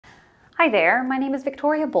Hi there, my name is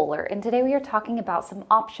Victoria Bowler, and today we are talking about some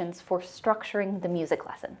options for structuring the music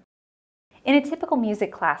lesson. In a typical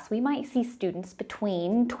music class, we might see students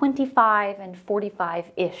between 25 and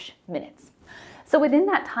 45-ish minutes. So within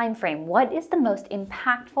that time frame, what is the most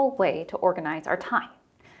impactful way to organize our time?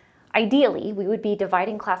 Ideally, we would be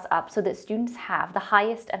dividing class up so that students have the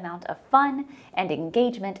highest amount of fun and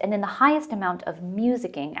engagement and then the highest amount of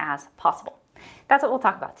musicking as possible. That's what we'll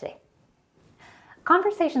talk about today.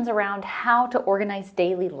 Conversations around how to organize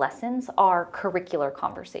daily lessons are curricular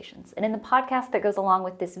conversations. And in the podcast that goes along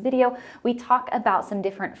with this video, we talk about some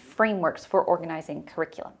different frameworks for organizing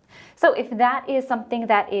curriculum. So if that is something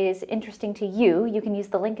that is interesting to you, you can use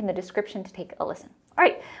the link in the description to take a listen. All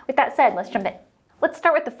right, with that said, let's jump in. Let's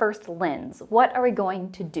start with the first lens. What are we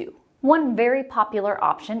going to do? One very popular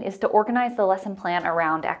option is to organize the lesson plan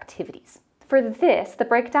around activities. For this, the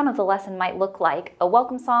breakdown of the lesson might look like a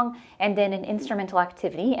welcome song and then an instrumental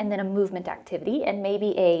activity and then a movement activity and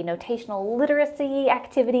maybe a notational literacy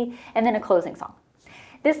activity and then a closing song.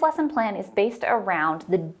 This lesson plan is based around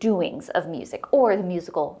the doings of music or the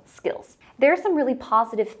musical skills. There are some really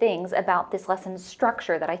positive things about this lesson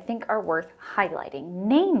structure that I think are worth highlighting,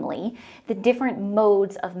 namely the different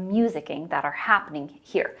modes of musicking that are happening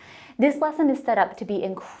here. This lesson is set up to be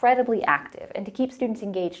incredibly active and to keep students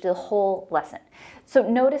engaged the whole lesson. So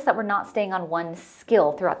notice that we're not staying on one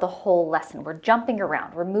skill throughout the whole lesson. We're jumping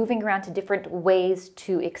around. We're moving around to different ways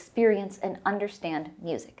to experience and understand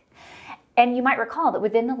music. And you might recall that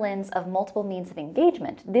within the lens of multiple means of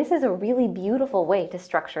engagement, this is a really beautiful way to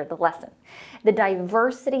structure the lesson. The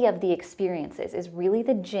diversity of the experiences is really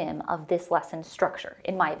the gem of this lesson structure,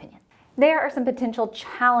 in my opinion. There are some potential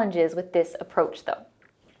challenges with this approach, though.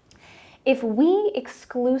 If we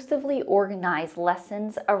exclusively organize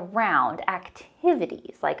lessons around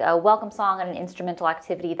activities, like a welcome song and an instrumental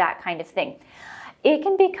activity, that kind of thing, it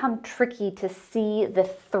can become tricky to see the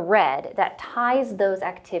thread that ties those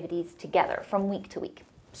activities together from week to week.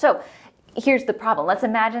 So here's the problem. Let's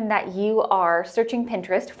imagine that you are searching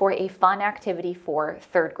Pinterest for a fun activity for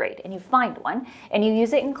third grade and you find one and you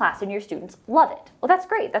use it in class and your students love it. Well, that's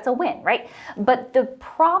great. That's a win, right? But the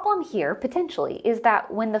problem here potentially is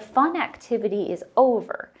that when the fun activity is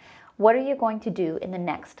over, what are you going to do in the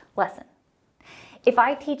next lesson? If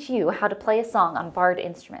I teach you how to play a song on barred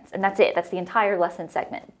instruments, and that's it, that's the entire lesson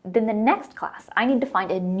segment, then the next class, I need to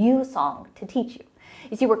find a new song to teach you.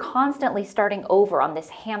 You see, we're constantly starting over on this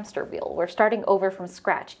hamster wheel. We're starting over from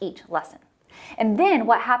scratch each lesson. And then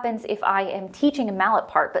what happens if I am teaching a mallet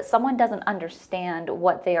part, but someone doesn't understand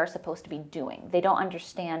what they are supposed to be doing? They don't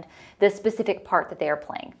understand the specific part that they are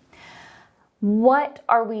playing. What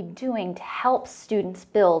are we doing to help students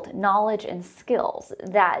build knowledge and skills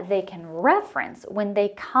that they can reference when they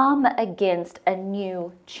come against a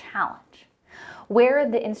new challenge? Where are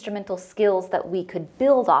the instrumental skills that we could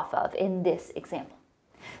build off of in this example?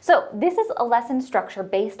 So this is a lesson structure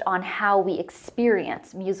based on how we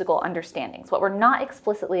experience musical understandings. What we're not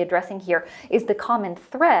explicitly addressing here is the common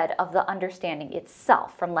thread of the understanding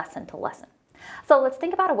itself from lesson to lesson. So let's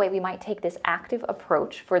think about a way we might take this active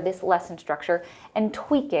approach for this lesson structure and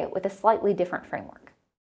tweak it with a slightly different framework.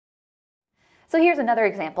 So here's another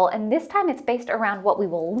example, and this time it's based around what we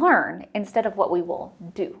will learn instead of what we will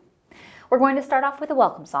do. We're going to start off with a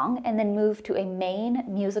welcome song and then move to a main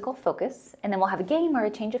musical focus, and then we'll have a game or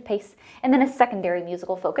a change of pace, and then a secondary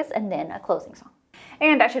musical focus, and then a closing song.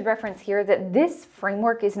 And I should reference here that this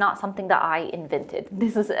framework is not something that I invented.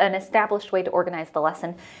 This is an established way to organize the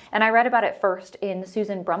lesson, and I read about it first in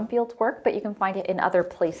Susan Brumfield's work, but you can find it in other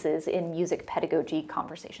places in music pedagogy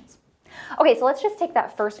conversations. Okay, so let's just take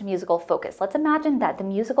that first musical focus. Let's imagine that the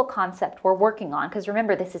musical concept we're working on, because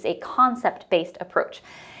remember, this is a concept-based approach.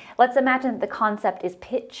 Let's imagine that the concept is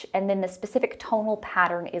pitch, and then the specific tonal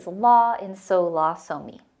pattern is la, and so, la, so,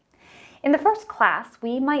 mi. In the first class,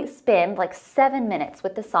 we might spend like 7 minutes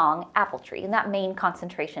with the song Apple Tree in that main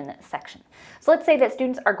concentration section. So let's say that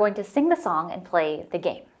students are going to sing the song and play the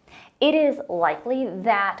game. It is likely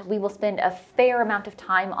that we will spend a fair amount of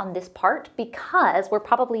time on this part because we're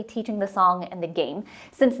probably teaching the song and the game,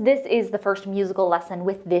 since this is the first musical lesson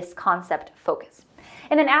with this concept focus.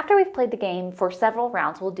 And then after we've played the game for several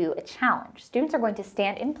rounds, we'll do a challenge. Students are going to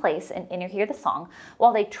stand in place and interhear the song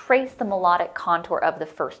while they trace the melodic contour of the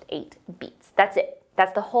first 8 beats. That's it.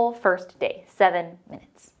 That's the whole first day, 7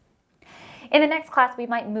 minutes. In the next class, we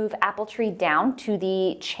might move Apple Tree down to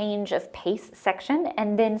the change of pace section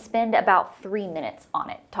and then spend about 3 minutes on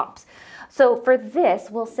it, tops. So for this,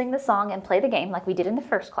 we'll sing the song and play the game like we did in the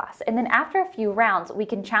first class. And then after a few rounds, we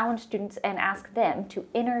can challenge students and ask them to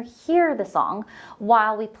interhear the song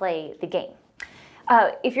while we play the game.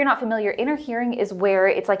 If you're not familiar, inner hearing is where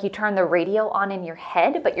it's like you turn the radio on in your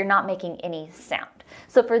head, but you're not making any sound.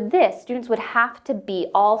 So for this, students would have to be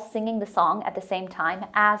all singing the song at the same time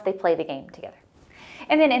as they play the game together.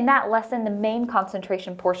 And then in that lesson, the main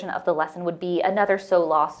concentration portion of the lesson would be another So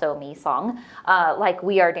La So Mi song, like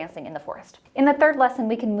We Are Dancing in the Forest. In the third lesson,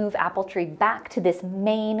 we can move Apple Tree back to this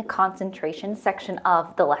main concentration section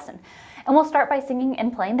of the lesson. And we'll start by singing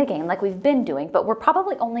and playing the game like we've been doing, but we're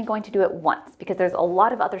probably only going to do it once because there's a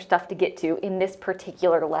lot of other stuff to get to in this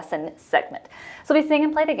particular lesson segment. So we sing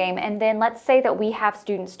and play the game, and then let's say that we have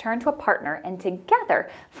students turn to a partner and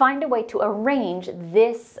together find a way to arrange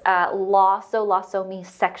this La So Mi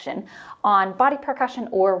section on body percussion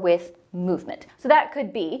or with movement. So that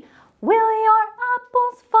could be, will your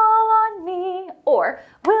apples fall on me? Or,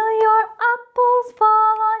 will your apples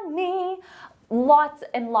fall on me? Lots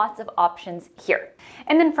and lots of options here.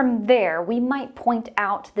 And then from there, we might point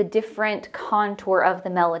out the different contour of the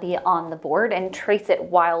melody on the board and trace it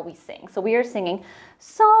while we sing. So we are singing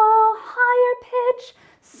So higher pitch,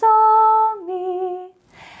 So Mi.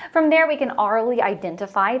 From there, we can orally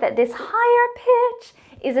identify that this higher pitch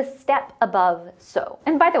is a step above So.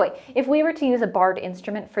 And by the way, if we were to use a barred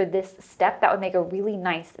instrument for this step, that would make a really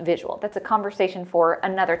nice visual. That's a conversation for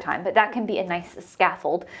another time, but that can be a nice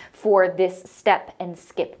scaffold for this step and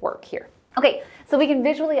skip work here. Okay, so we can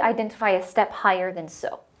visually identify a step higher than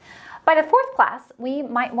So. By the fourth class, we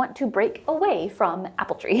might want to break away from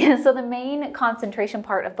Apple Tree. So the main concentration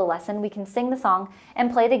part of the lesson, we can sing the song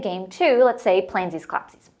and play the game to, let's say, Plansies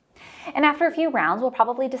Clapsies. And after a few rounds, we'll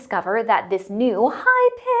probably discover that this new high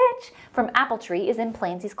pitch from Apple Tree is in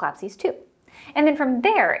Plansies Clapsies too. And then from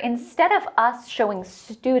there, instead of us showing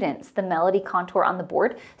students the melody contour on the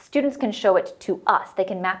board, students can show it to us. They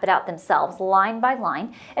can map it out themselves line by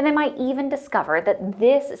line, and they might even discover that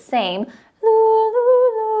this same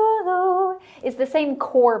is the same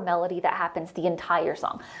core melody that happens the entire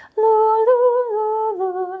song.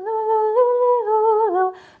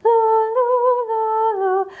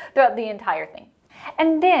 Throughout the entire thing.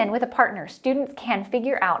 And then with a partner, students can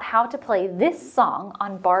figure out how to play this song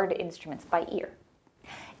on barred instruments by ear.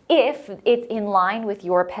 If it's in line with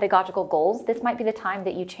your pedagogical goals, this might be the time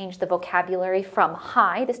that you change the vocabulary from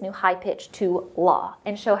high, this new high pitch, to La,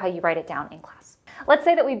 and show how you write it down in class. Let's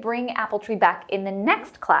say that we bring Apple Tree back in the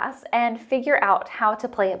next class and figure out how to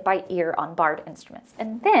play it by ear on barred instruments.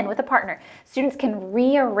 And then with a partner, students can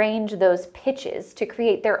rearrange those pitches to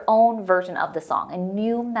create their own version of the song, a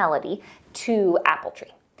new melody to Apple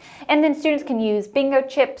Tree. And then students can use bingo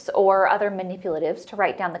chips or other manipulatives to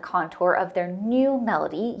write down the contour of their new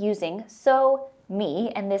melody using So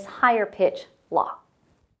Mi and this higher pitch La.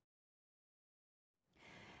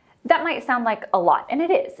 That might sound like a lot, and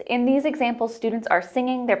it is. In these examples, students are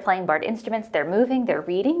singing, they're playing barred instruments, they're moving, they're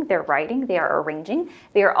reading, they're writing, they are arranging,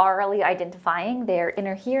 they are orally identifying, they are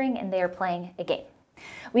inner hearing, and they are playing a game.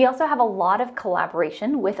 We also have a lot of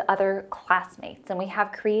collaboration with other classmates, and we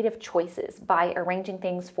have creative choices by arranging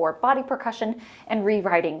things for body percussion and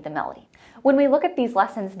rewriting the melody. When we look at these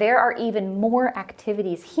lessons, there are even more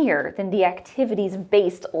activities here than the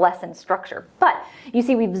activities-based lesson structure. But you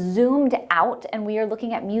see, we've zoomed out and we are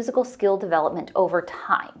looking at musical skill development over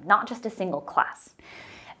time, not just a single class.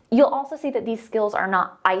 You'll also see that these skills are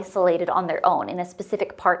not isolated on their own in a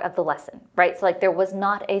specific part of the lesson, right? So like there was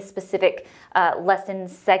not a specific lesson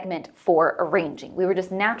segment for arranging. We were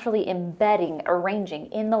just naturally embedding arranging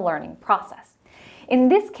in the learning process. In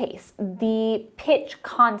this case, the pitch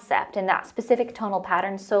concept and that specific tonal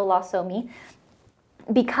pattern, So La So Mi,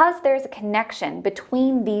 because there's a connection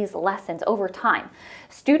between these lessons over time,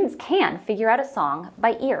 students can figure out a song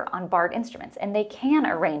by ear on barred instruments, and they can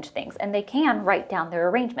arrange things, and they can write down their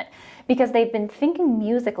arrangement because they've been thinking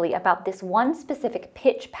musically about this one specific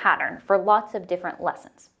pitch pattern for lots of different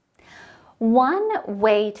lessons. One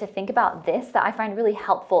way to think about this that I find really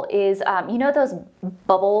helpful is, you know those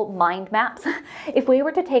bubble mind maps? If we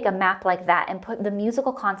were to take a map like that and put the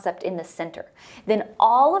musical concept in the center, then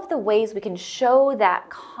all of the ways we can show that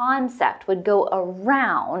concept would go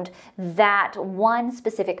around that one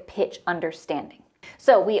specific pitch understanding.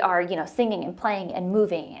 So we are, singing and playing and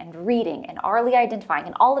moving and reading and orally identifying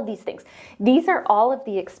and all of these things. These are all of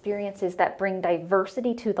the experiences that bring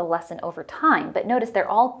diversity to the lesson over time. But notice they're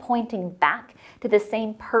all pointing back to the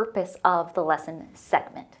same purpose of the lesson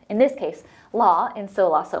segment. In this case, La and So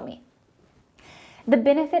La So Mi. The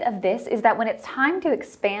benefit of this is that when it's time to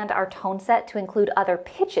expand our tone set to include other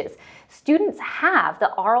pitches, students have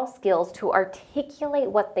the oral skills to articulate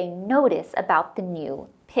what they notice about the new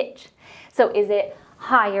pitch. So is it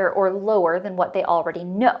higher or lower than what they already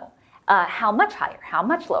know? How much higher? How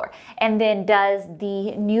much lower? And then does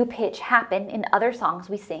the new pitch happen in other songs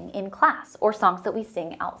we sing in class or songs that we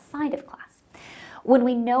sing outside of class? When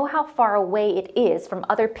we know how far away it is from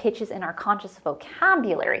other pitches in our conscious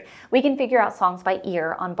vocabulary, we can figure out songs by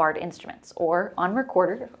ear on barred instruments or on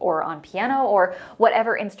recorder or on piano or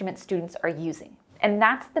whatever instrument students are using. And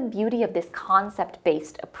that's the beauty of this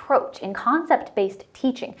concept-based approach. In concept-based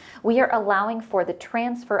teaching, we are allowing for the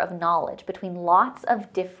transfer of knowledge between lots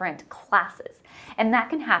of different classes. And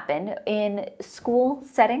that can happen in school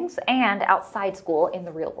settings and outside school in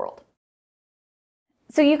the real world.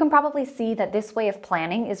 So you can probably see that this way of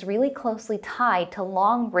planning is really closely tied to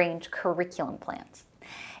long-range curriculum plans.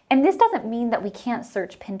 And this doesn't mean that we can't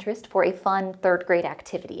search Pinterest for a fun third grade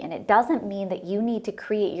activity, and it doesn't mean that you need to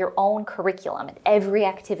create your own curriculum and every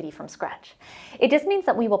activity from scratch. It just means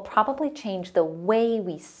that we will probably change the way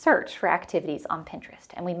we search for activities on Pinterest,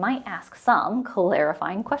 and we might ask some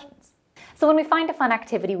clarifying questions. So when we find a fun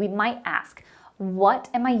activity, we might ask, what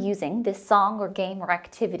am I using this song or game or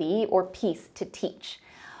activity or piece to teach?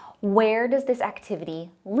 Where does this activity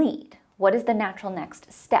lead? What is the natural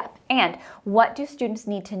next step? And what do students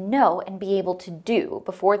need to know and be able to do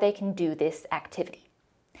before they can do this activity?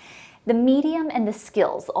 The medium and the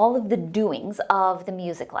skills, all of the doings of the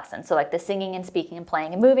music lesson, so like the singing and speaking and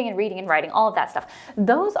playing and moving and reading and writing, all of that stuff,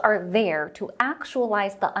 those are there to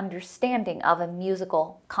actualize the understanding of a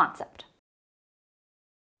musical concept.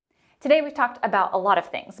 Today we've talked about a lot of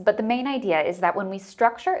things, but the main idea is that when we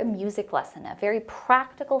structure a music lesson, a very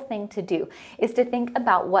practical thing to do is to think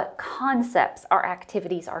about what concepts our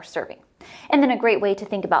activities are serving. And then a great way to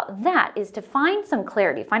think about that is to find some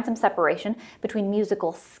clarity, find some separation between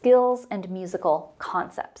musical skills and musical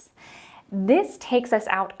concepts. This takes us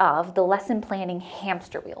out of the lesson planning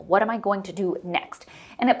hamster wheel. What am I going to do next?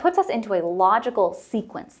 And it puts us into a logical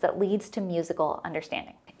sequence that leads to musical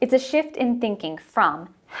understanding. It's a shift in thinking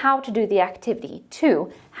from how to do the activity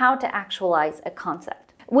to how to actualize a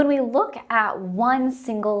concept. When we look at one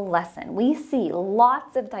single lesson, we see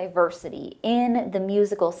lots of diversity in the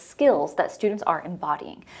musical skills that students are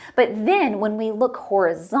embodying. But then when we look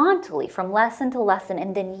horizontally from lesson to lesson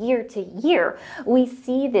and then year to year, we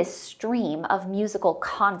see this stream of musical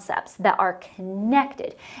concepts that are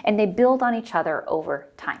connected and they build on each other over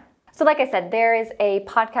time. So like I said, there is a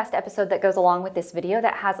podcast episode that goes along with this video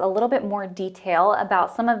that has a little bit more detail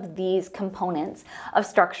about some of these components of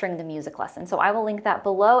structuring the music lesson. So I will link that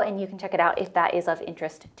below and you can check it out if that is of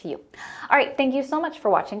interest to you. All right, thank you so much for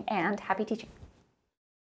watching and happy teaching.